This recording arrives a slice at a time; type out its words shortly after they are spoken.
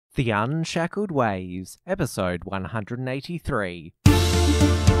The Unshackled Waves, episode 183.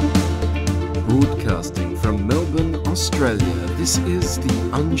 Broadcasting from Melbourne, Australia, this is The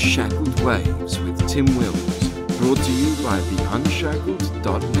Unshackled Waves with Tim Wills, brought to you by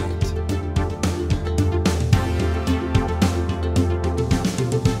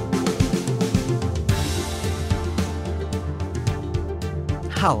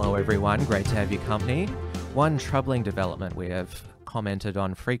Hello everyone, great to have your company. One troubling development we have commented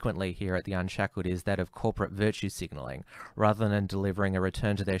on frequently here at The Unshackled is that of corporate virtue signalling. Rather than delivering a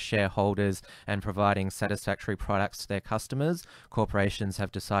return to their shareholders and providing satisfactory products to their customers, corporations have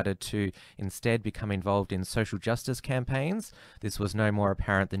decided to instead become involved in social justice campaigns. This was no more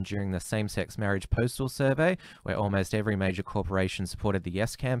apparent than during the same-sex marriage postal survey, where almost every major corporation supported the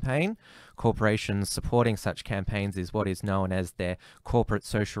Yes campaign. Corporations supporting such campaigns is what is known as their corporate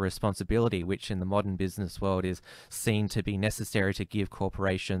social responsibility, which in the modern business world is seen to be necessary to give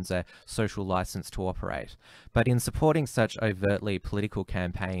corporations a social license to operate. But in supporting such overtly political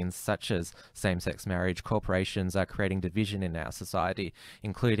campaigns such as same-sex marriage, corporations are creating division in our society,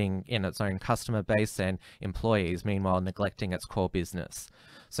 including in its own customer base and employees, meanwhile neglecting its core business.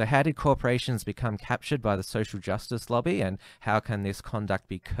 So how did corporations become captured by the social justice lobby, and how can this conduct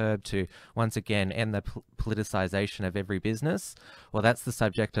be curbed to once again end the politicization of every business? Well, that's the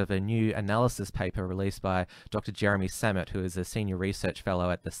subject of a new analysis paper released by Dr Jeremy Sammut, who is a senior research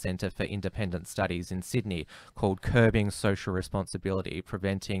fellow at the Centre for Independent Studies in Sydney, called Curbing Social Responsibility,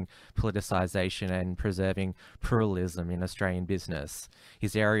 Preventing Politicization and Preserving Pluralism in Australian Business.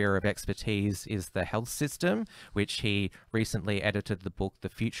 His area of expertise is the health system, which he recently edited the book The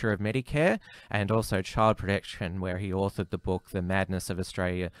Future of Medicare, and also child protection, where he authored the book The Madness of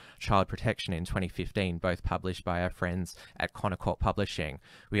Australia Child Protection in 2015, both published by our friends at Connaught Publishing.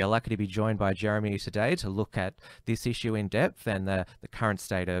 We are lucky to be joined by Jeremy today to look at this issue in depth and the current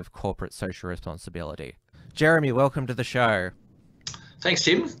state of corporate social responsibility. Jeremy, welcome to the show. Thanks,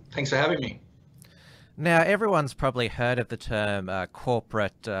 Tim. Thanks for having me. Now, everyone's probably heard of the term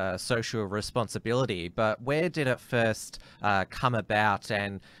corporate social responsibility, but where did it first come about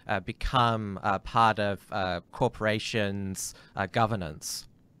and become part of corporations' governance?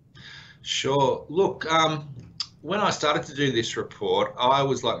 Sure. Look, when I started to do this report, I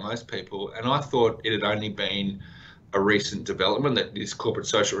was like most people, and I thought it had only been a recent development that this corporate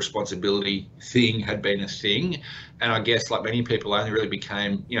social responsibility thing had been a thing. And I guess, like many people, I only really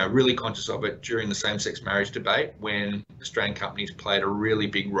became, really conscious of it during the same-sex marriage debate, when Australian companies played a really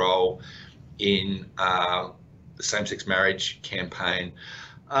big role in the same-sex marriage campaign.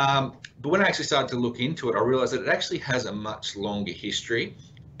 But when I actually started to look into it, I realised that it actually has a much longer history,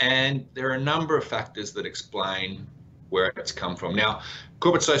 and there are a number of factors that explain where it's come from. Now,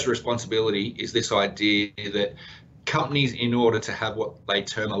 corporate social responsibility is this idea that companies, in order to have what they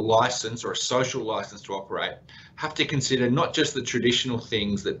term a license or a social license to operate, have to consider not just the traditional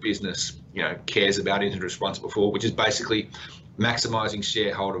things that business, cares about and is responsible for, which is basically maximising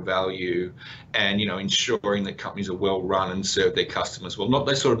shareholder value and, ensuring that companies are well run and serve their customers well, not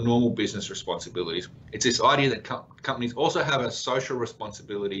those sort of normal business responsibilities. It's this idea that companies also have a social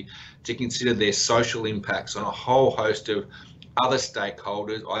responsibility to consider their social impacts on a whole host of other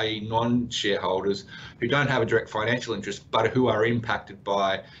stakeholders, i.e. non-shareholders, who don't have a direct financial interest, but who are impacted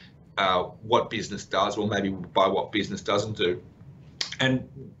by what business does, or maybe by what business doesn't do. And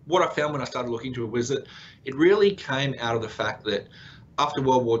what I found when I started looking into it was that it really came out of the fact that after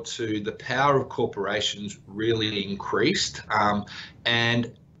World War II, the power of corporations really increased.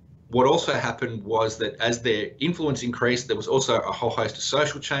 And what also happened was that as their influence increased, there was also a whole host of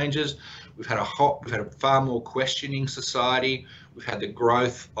social changes. We've had a far more questioning society. We've had the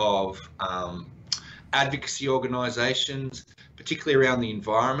growth of advocacy organisations, particularly around the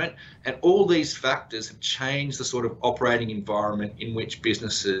environment, and all these factors have changed the sort of operating environment in which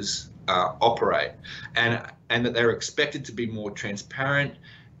businesses operate, and that they're expected to be more transparent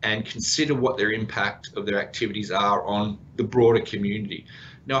and consider what their impact of their activities are on the broader community.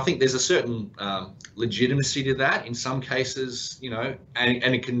 Now, I think there's a certain legitimacy to that in some cases,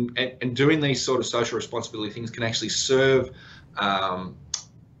 and it can, and doing these sort of social responsibility things can actually serve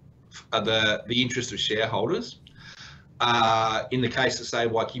the interest of shareholders. In the case of, say,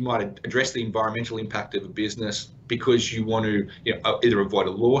 like, you might address the environmental impact of a business because you want to either avoid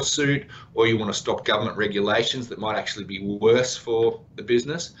a lawsuit, or you want to stop government regulations that might actually be worse for the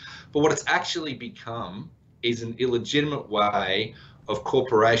business. But what it's actually become is an illegitimate way of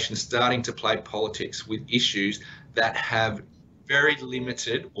corporations starting to play politics with issues that have very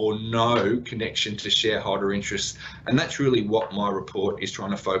limited or no connection to shareholder interests. And that's really what my report is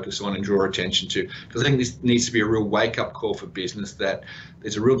trying to focus on and draw attention to, because I think this needs to be a real wake-up call for business, that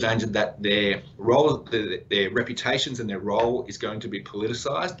there's a real danger that their role, their reputations and their role is going to be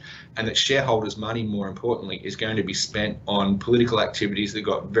politicised, and that shareholders' money, more importantly, is going to be spent on political activities that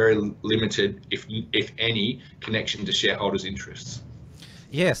got very limited, if any, connection to shareholders' interests.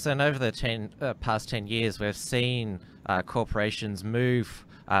 Yes, and over the past 10 years, we've seen corporations move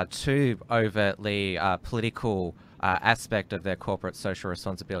to overtly political aspect of their corporate social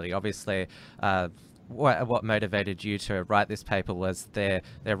responsibility. Obviously, what motivated you to write this paper was their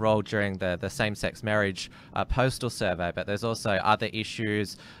role during the same-sex marriage postal survey, but there's also other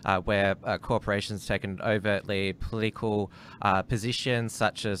issues where corporations take an overtly political position,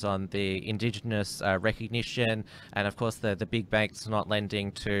 such as on the Indigenous recognition, and of course the big banks not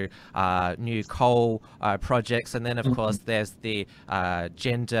lending to new coal projects, and then of course there's the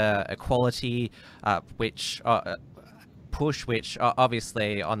gender equality which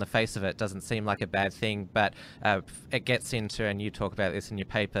obviously on the face of it doesn't seem like a bad thing, but it gets into, and you talk about this in your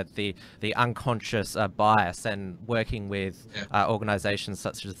paper, the unconscious bias, and working with organisations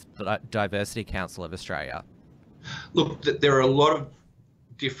such as the Diversity Council of Australia. Look, there are a lot of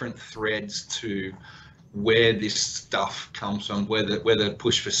different threads to where this stuff comes from, where the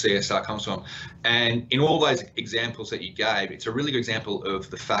push for CSR comes from. And in all those examples that you gave, it's a really good example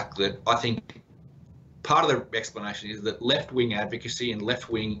of the fact that I think part of the explanation is that left-wing advocacy and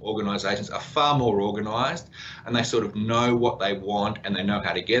left-wing organisations are far more organised, and they sort of know what they want and they know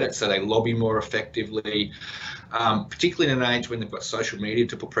how to get it, so they lobby more effectively, particularly in an age when they've got social media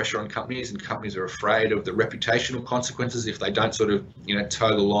to put pressure on companies, and companies are afraid of the reputational consequences if they don't sort of, toe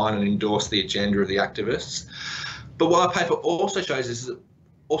the line and endorse the agenda of the activists. But what our paper also shows is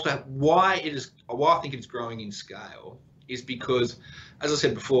also why I think it's growing in scale is because, as I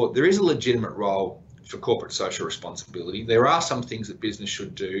said before, there is a legitimate role for corporate social responsibility. There are some things that business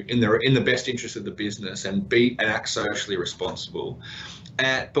should do in the best interest of the business and act socially responsible.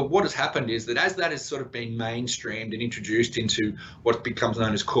 But what has happened is that as that has sort of been mainstreamed and introduced into what becomes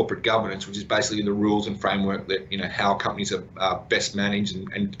known as corporate governance, which is basically the rules and framework that, how companies are best managed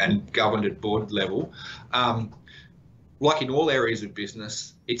and governed at board level, like in all areas of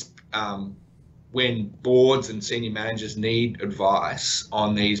business, it's when boards and senior managers need advice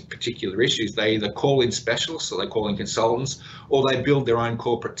on these particular issues, they either call in specialists, so they call in consultants, or they build their own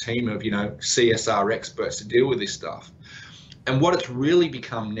corporate team of, CSR experts to deal with this stuff. And what it's really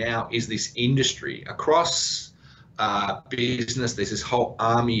become now is this industry across business. There's this whole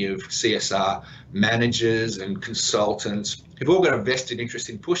army of CSR managers and consultants who've all got a vested interest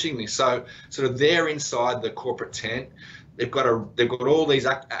in pushing this. So sort of they're inside the corporate tent. They've got all these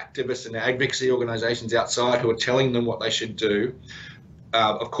activists and advocacy organisations outside who are telling them what they should do.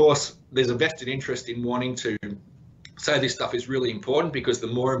 Of course, there's a vested interest in wanting to say this stuff is really important, because the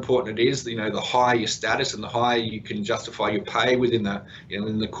more important it is, the higher your status and the higher you can justify your pay within the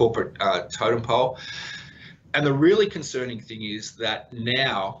in the corporate totem pole. And the really concerning thing is that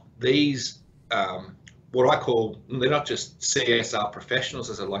now these what I call, they're not just CSR professionals,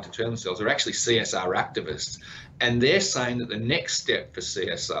 as I like to term themselves, they're actually CSR activists. And they're saying that the next step for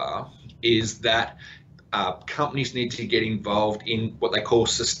CSR is that companies need to get involved in what they call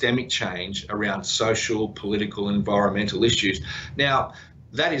systemic change around social, political, environmental issues. Now,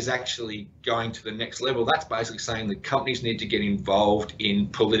 that is actually going to the next level. That's basically saying that companies need to get involved in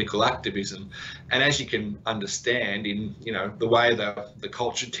political activism. And as you can understand, in the way the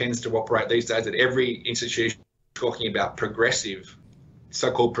culture tends to operate these days, that every institution is talking about progressive,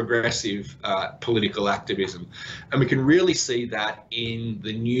 so-called progressive political activism. And we can really see that in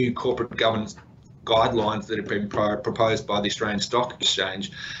the new corporate governance guidelines that have been proposed by the Australian Stock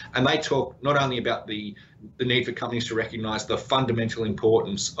Exchange. And they talk not only about the need for companies to recognise the fundamental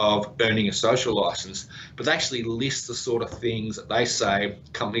importance of earning a social licence, but they actually list the sort of things that they say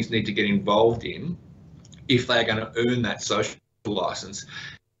companies need to get involved in if they're going to earn that social licence.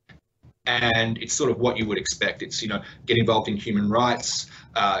 And it's sort of what you would expect. It's, get involved in human rights,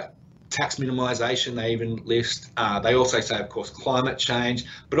 tax minimisation, they even list. They also say, of course, climate change,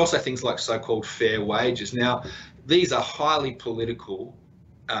 but also things like so-called fair wages. Now, these are highly political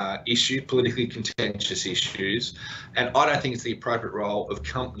issues, politically contentious issues, and I don't think it's the appropriate role of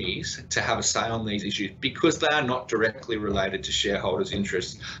companies to have a say on these issues because they are not directly related to shareholders'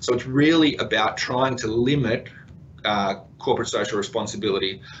 interests. So it's really about trying to limit corporate social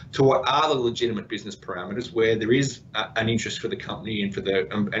responsibility to what are the legitimate business parameters where there is an interest for the company and for the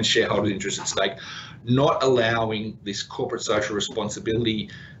and shareholders' interests at stake, not allowing this corporate social responsibility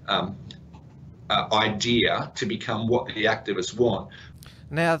idea to become what the activists want.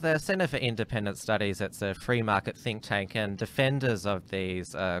 Now, the Centre for Independent Studies, it's a free market think tank, and defenders of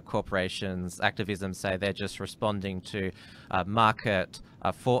these corporations' activism say they're just responding to market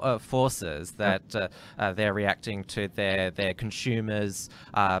forces, that they're reacting to their consumers,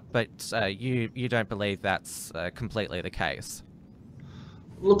 but you don't believe that's completely the case?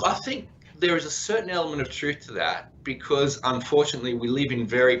 Look, I think there is a certain element of truth to that, because unfortunately we live in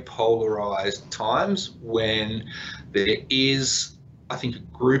very polarized times when there is, I think, a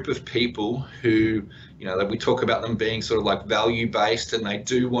group of people who, you know, that we talk about them being sort of like value-based, and they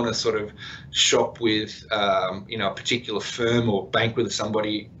do want to sort of shop with, you know, a particular firm or bank with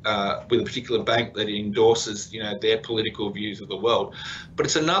somebody, with a particular bank that endorses, you know, their political views of the world. But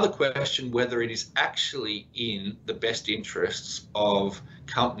it's another question whether it is actually in the best interests of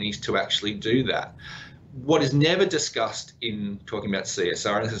companies to actually do that. What is never discussed in talking about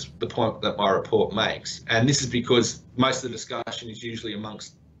CSR, and this is the point that my report makes, and this is because most of the discussion is usually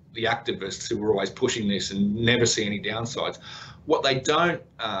amongst the activists who are always pushing this and never see any downsides. What they don't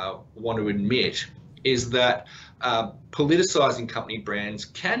want to admit is that politicizing company brands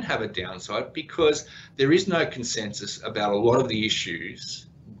can have a downside, because there is no consensus about a lot of the issues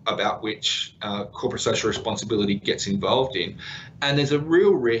about which corporate social responsibility gets involved in. And there's a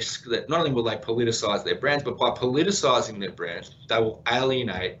real risk that not only will they politicize their brands, but by politicizing their brands, they will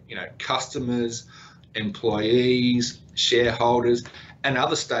alienate, you know, customers, employees, shareholders, and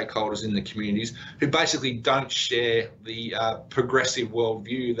other stakeholders in the communities who basically don't share the progressive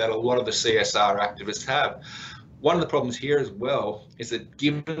worldview that a lot of the CSR activists have. One of the problems here as well is that,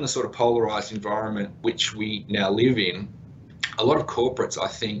 given the sort of polarized environment which we now live in, a lot of corporates, I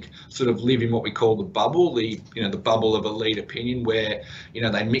think, sort of live in what we call the bubble, the bubble of elite opinion, where, you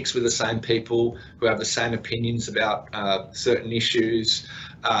know, they mix with the same people who have the same opinions about certain issues,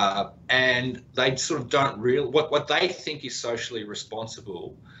 and they sort of don't what they think is socially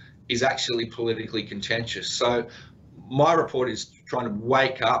responsible is actually politically contentious. So my report is trying to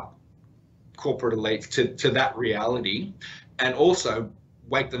wake up corporate elites to that reality, and also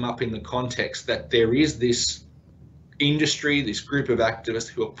wake them up in the context that there is this industry, this group of activists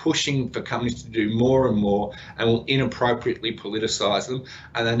who are pushing for companies to do more and more, and will inappropriately politicize them,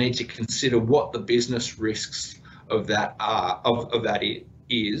 and they need to consider what the business risks of that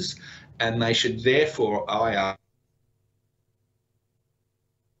is, and they should therefore, I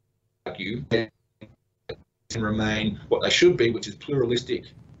argue, and remain what they should be, which is pluralistic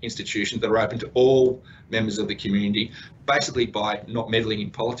institutions that are open to all members of the community, basically by not meddling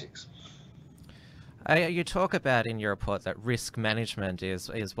in politics. You talk about in your report that risk management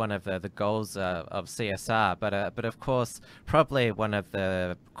is one of the goals of CSR, but of course probably one of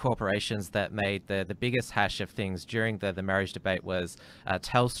the corporations that made the biggest hash of things during the marriage debate was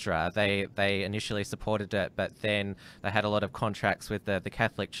Telstra. They initially supported it, but then they had a lot of contracts with the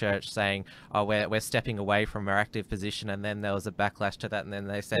Catholic Church saying, oh, we're stepping away from our active position, and then there was a backlash to that, and then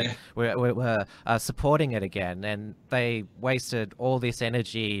they said we're supporting it again, and they wasted all this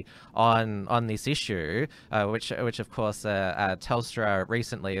energy on this issue, which of course Telstra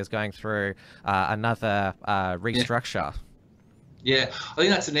recently is going through another restructure. Yeah, I think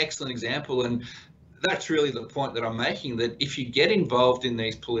that's an excellent example, and that's really the point that I'm making, that if you get involved in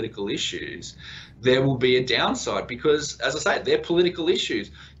these political issues, there will be a downside, because, as I say, they're political issues.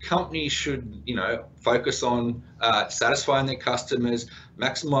 Companies should, you know, focus on satisfying their customers,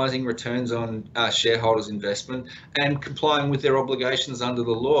 maximising returns on shareholders' investment, and complying with their obligations under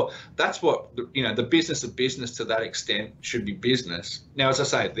the law. That's what, you know, the business of business to that extent should be business. Now, as I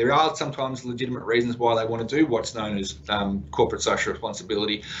say, there are sometimes legitimate reasons why they want to do what's known as corporate social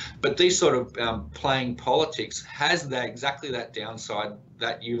responsibility, but these sort of playing politics has exactly that downside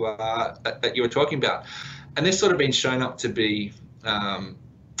that you were talking about, and they've sort of been shown up to be,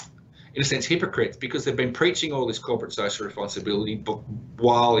 in a sense, hypocrites, because they've been preaching all this corporate social responsibility, but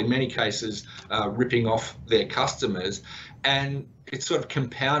while in many cases ripping off their customers, and it's sort of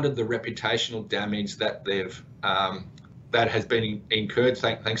compounded the reputational damage that they've that has been incurred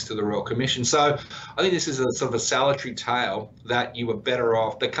thanks to the Royal Commission. So I think this is a sort of a salutary tale that you are better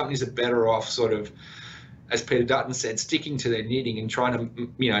off, that companies are better off sort of, as Peter Dutton said, sticking to their knitting and trying to,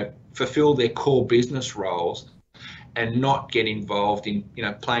 you know, fulfill their core business roles, and not get involved in, you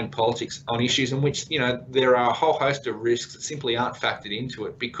know, playing politics on issues in which, you know, there are a whole host of risks that simply aren't factored into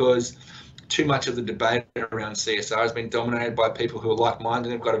it, because too much of the debate around CSR has been dominated by people who are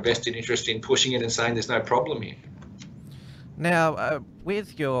like-minded and have got a vested interest in pushing it and saying there's no problem here. Now,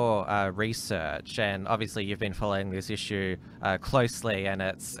 with your research, and obviously you've been following this issue closely, and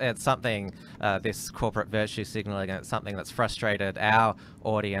it's something, this corporate virtue signaling, and it's something that's frustrated our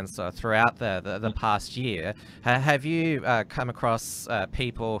audience throughout the past year. Have you come across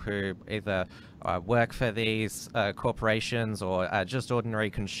people who either work for these corporations or just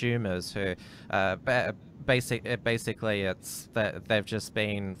ordinary consumers who basically it's that they've just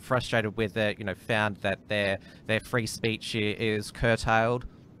been frustrated with it, found that their free speech is curtailed?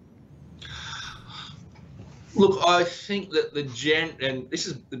 Look, I think that and this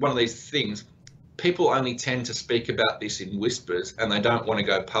is one of these things, people only tend to speak about this in whispers and they don't want to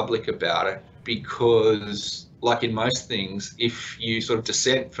go public about it because, like in most things, if you sort of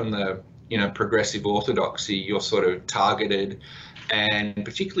dissent from the progressive orthodoxy, you're sort of targeted. And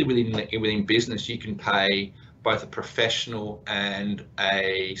particularly within business, you can pay both a professional and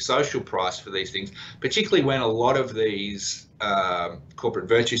a social price for these things, particularly when a lot of these corporate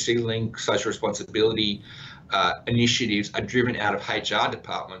virtue signaling, social responsibility initiatives are driven out of HR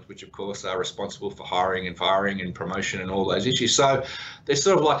departments, which of course are responsible for hiring and firing and promotion and all those issues. So there's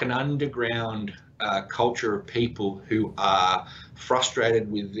sort of like an underground culture of people who are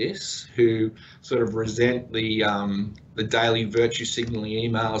frustrated with this, who sort of resent the daily virtue signaling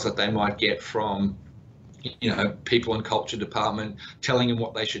emails that they might get from people in culture department telling them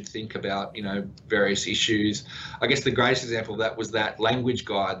what they should think about various issues. I guess the greatest example of that was that language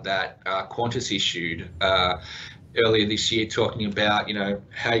guide that Qantas issued earlier this year, talking about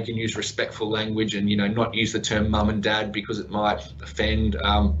how you can use respectful language and not use the term mum and dad because it might offend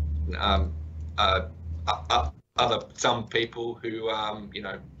some people who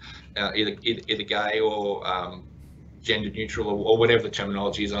either gay or gender neutral or whatever the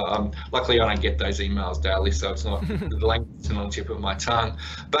terminology is. Luckily I don't get those emails daily, so it's not the language is on the tip of my tongue.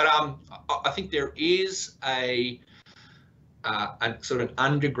 But I think there is a sort of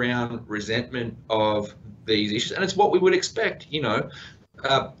underground resentment of these issues, and it's what we would expect. We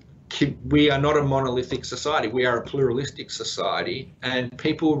are not a monolithic society. We are a pluralistic society, and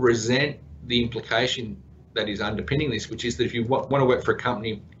people resent the implication that is underpinning this, which is that if you want to work for a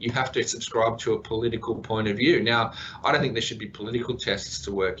company, you have to subscribe to a political point of view. Now, I don't think there should be political tests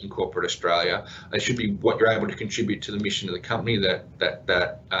to work in corporate Australia. They should be what you're able to contribute to the mission of the company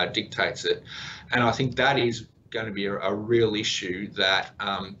that dictates it. And I think that is going to be a real issue that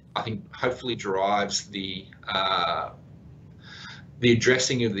I think hopefully drives the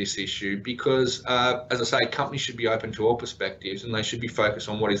addressing of this issue, because, as I say, companies should be open to all perspectives and they should be focused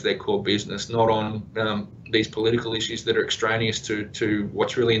on what is their core business, not on these political issues that are extraneous to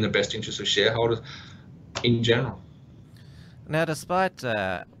what's really in the best interest of shareholders in general. Now, despite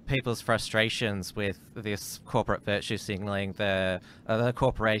people's frustrations with this corporate virtue signaling, the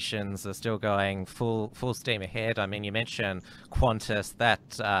corporations are still going full steam ahead. I mean, you mentioned Qantas.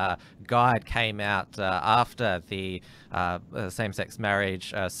 That guide came out after the same-sex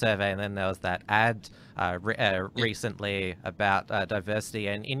marriage survey, and then there was that ad recently about diversity.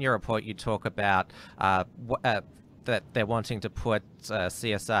 And in your report, you talk about that they're wanting to put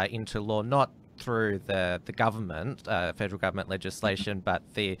CSR into law, not through the government, federal government legislation, but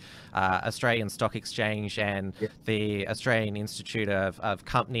the Australian Stock Exchange and the Australian Institute of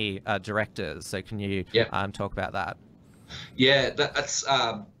Company Directors. So can you talk about that? Yeah, that's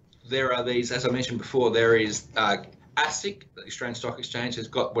there are these, as I mentioned before, there is ASIC, the Australian Stock Exchange, has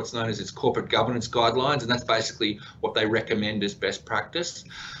got what's known as its corporate governance guidelines, and that's basically what they recommend as best practice.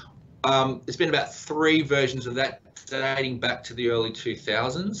 There's been about 3 versions of that dating back to the early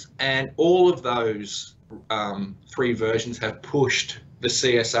 2000s, and all of those 3 versions have pushed the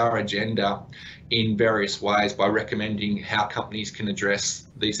CSR agenda in various ways by recommending how companies can address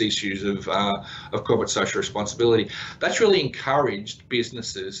these issues of corporate social responsibility. That's really encouraged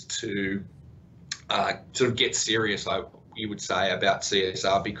businesses to sort of get serious, you would say, about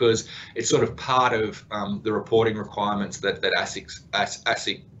CSR, because it's sort of part of the reporting requirements that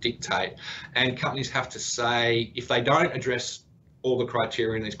ASIC dictate. And companies have to say, if they don't address all the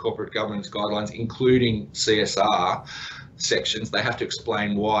criteria in these corporate governance guidelines, including CSR sections, they have to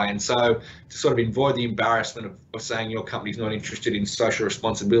explain why. And so to sort of avoid the embarrassment of saying your company's not interested in social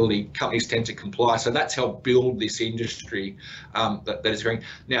responsibility, companies tend to comply. So that's helped build this industry that is very,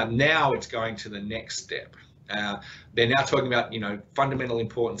 now it's going to the next step. They're now talking about, fundamental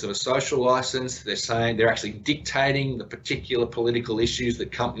importance of a social license. They're saying they're actually dictating the particular political issues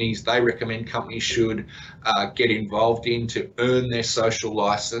that they recommend companies should get involved in to earn their social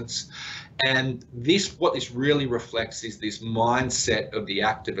license. And what this really reflects is this mindset of the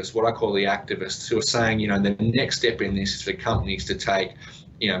activists, what I call the activists, who are saying, the next step in this is for companies to take,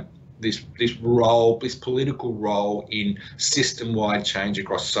 this political role in system-wide change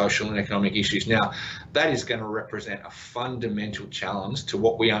across social and economic issues. Now, that is going to represent a fundamental challenge to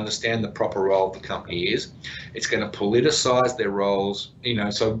what we understand the proper role of the company is. It's going to politicise their roles.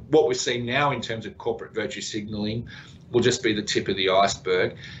 So what we're seeing now in terms of corporate virtue signalling will just be the tip of the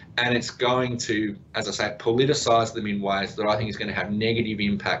iceberg, and it's going to, as I say, politicise them in ways that I think is going to have negative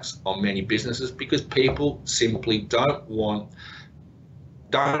impacts on many businesses, because people simply don't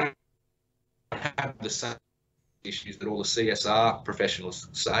have the same issues that all the CSR professionals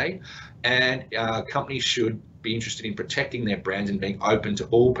say, and companies should be interested in protecting their brands and being open to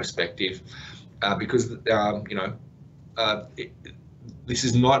all perspective, because this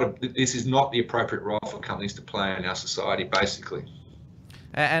is not the appropriate role for companies to play in our society, basically.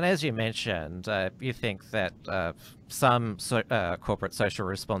 And as you mentioned, you think that some corporate social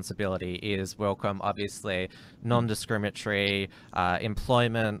responsibility is welcome. Obviously, non-discriminatory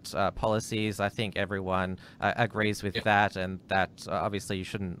employment policies. I think everyone agrees with that, and that obviously you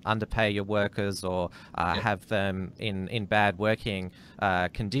shouldn't underpay your workers or have them in bad working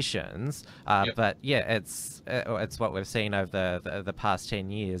conditions. But yeah, it's what we've seen over the past 10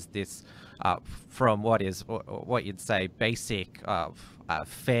 years. This from what you'd say basic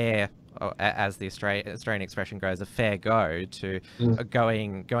fair, as the Australian expression goes, a fair go, to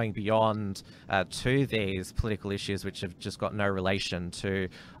going beyond to these political issues which have just got no relation to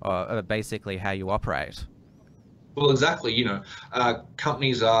basically how you operate. Well, exactly.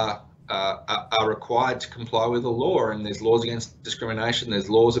 Companies are required to comply with the law, and there's laws against discrimination, there's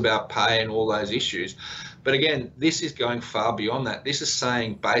laws about pay and all those issues. But again, this is going far beyond that. This is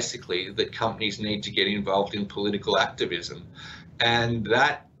saying basically that companies need to get involved in political activism, and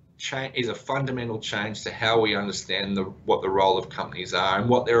that change is a fundamental change to how we understand what the role of companies are and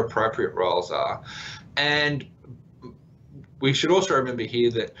what their appropriate roles are. And we should also remember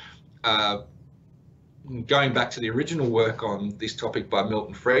here that going back to the original work on this topic by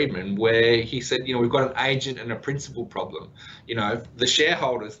Milton Friedman, where he said, we've got an agent and a principal problem. The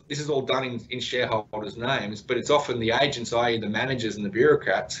shareholders, this is all done in shareholders' names, but it's often the agents, i.e. the managers and the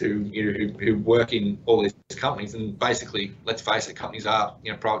bureaucrats who work in all these companies. And basically, let's face it, companies are,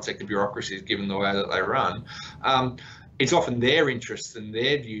 private sector bureaucracies, given the way that they run. It's often their interests and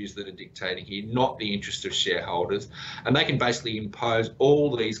their views that are dictating here, not the interest of shareholders. And they can basically impose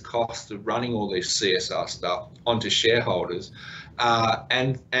all these costs of running all this CSR stuff onto shareholders.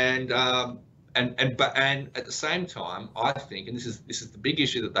 And at the same time, I think, and this is the big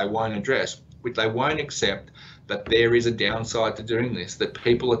issue that they won't address, which they won't accept, that there is a downside to doing this, that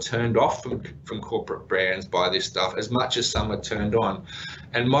people are turned off from corporate brands by this stuff as much as some are turned on.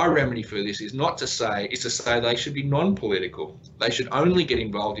 And my remedy for this is to say they should be non-political. They should only get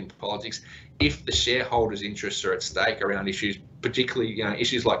involved in politics if the shareholders' interests are at stake around issues, particularly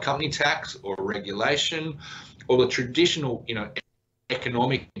issues like company tax or regulation, or the traditional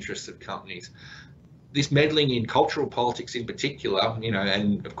economic interests of companies. This meddling in cultural politics in particular,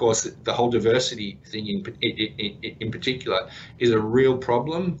 and of course the whole diversity thing in particular, is a real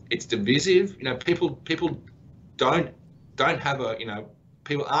problem. It's divisive. People don't have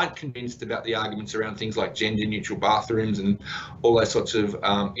people aren't convinced about the arguments around things like gender neutral bathrooms and all those sorts of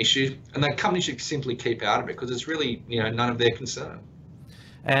issues, and that companies should simply keep out of it, because it's really none of their concern.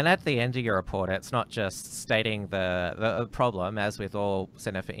 And at the end of your report, it's not just stating the problem, as with all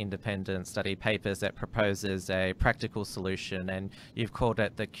Centre for Independent Study papers, that proposes a practical solution, and you've called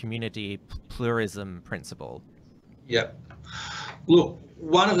it the community pluralism principle. Yeah. Look,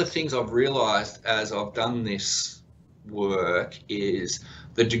 one of the things I've realised as I've done this work is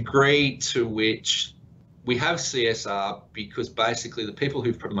the degree to which we have CSR, because basically the people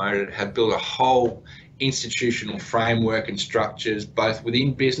who've promoted it have built a whole institutional framework and structures, both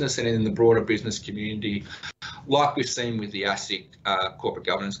within business and in the broader business community, like we've seen with the ASIC corporate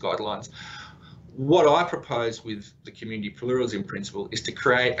governance guidelines. What I propose with the community pluralism principle is to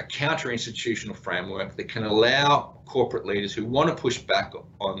create a counter-institutional framework that can allow corporate leaders who want to push back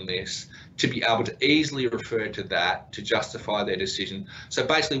on this to be able to easily refer to that to justify their decision. So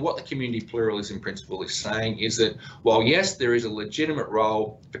basically what the community pluralism principle is saying is that while yes, there is a legitimate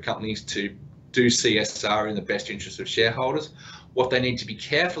role for companies to do CSR in the best interest of shareholders, what they need to be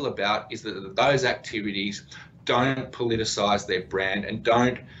careful about is that those activities don't politicise their brand and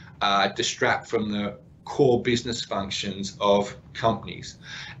don't distract from the core business functions of companies.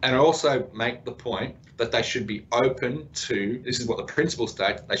 And I also make the point that they should be open to, this is what the principle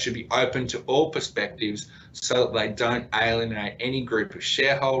states, they should be open to all perspectives so that they don't alienate any group of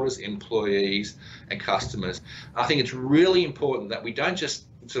shareholders, employees and customers. I think it's really important that we don't just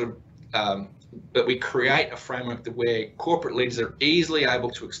sort of that we create a framework where corporate leaders are easily able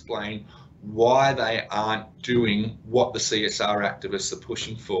to explain why they aren't doing what the CSR activists are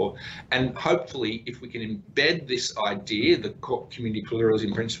pushing for. And hopefully, if we can embed this idea, the community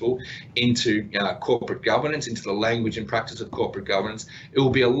pluralism principle, into corporate governance, into the language and practice of corporate governance, it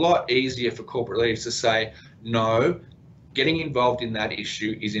will be a lot easier for corporate leaders to say, no, getting involved in that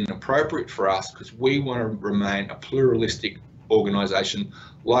issue is inappropriate for us because we want to remain a pluralistic organisation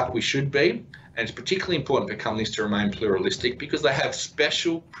like we should be. And it's particularly important for companies to remain pluralistic because they have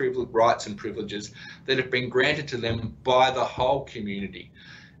special rights and privileges that have been granted to them by the whole community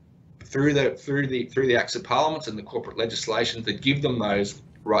through the Acts of Parliament and the corporate legislation that give them those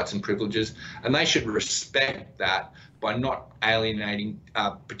rights and privileges, and they should respect that by not alienating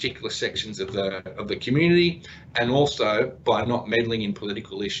particular sections of the community, and also by not meddling in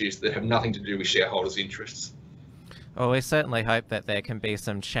political issues that have nothing to do with shareholders' interests. Well, we certainly hope that there can be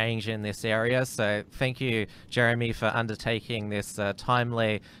some change in this area. So thank you, Jeremy, for undertaking this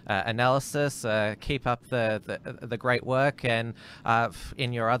timely analysis. Keep up the great work and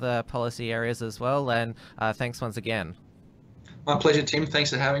in your other policy areas as well. And thanks once again. My pleasure, Tim. Thanks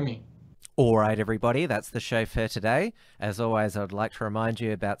for having me. All right, everybody, that's the show for today. As always, I'd like to remind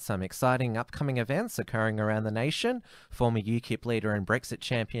you about some exciting upcoming events occurring around the nation. Former UKIP leader and Brexit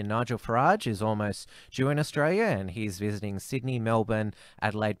champion Nigel Farage is almost due in Australia, and he's visiting Sydney, Melbourne,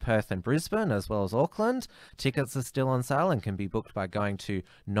 Adelaide, Perth and Brisbane, as well as Auckland. Tickets are still on sale and can be booked by going to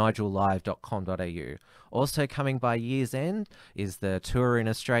nigelive.com.au. Also coming by year's end is the tour in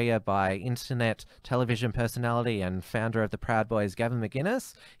Australia by internet television personality and founder of the Proud Boys, Gavin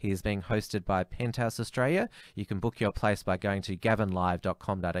McGuinness. He is being hosted by Penthouse Australia. You can book your place by going to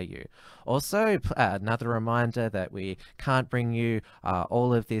gavinlive.com.au. Also, another reminder that we can't bring you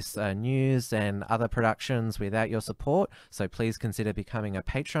all of this news and other productions without your support, so please consider becoming a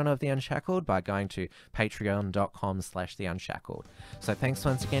patron of The Unshackled by going to patreon.com/theunshackled. So thanks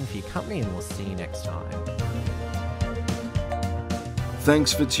once again for your company, and we'll see you next time.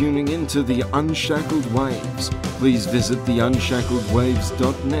 Thanks for tuning in to The Unshackled Waves. Please visit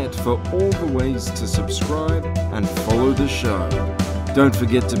theunshackledwaves.net for all the ways to subscribe and follow the show. Don't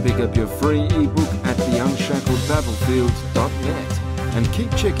forget to pick up your free ebook at theunshackledbattlefield.net and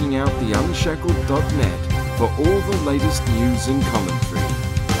keep checking out theunshackled.net for all the latest news and commentary.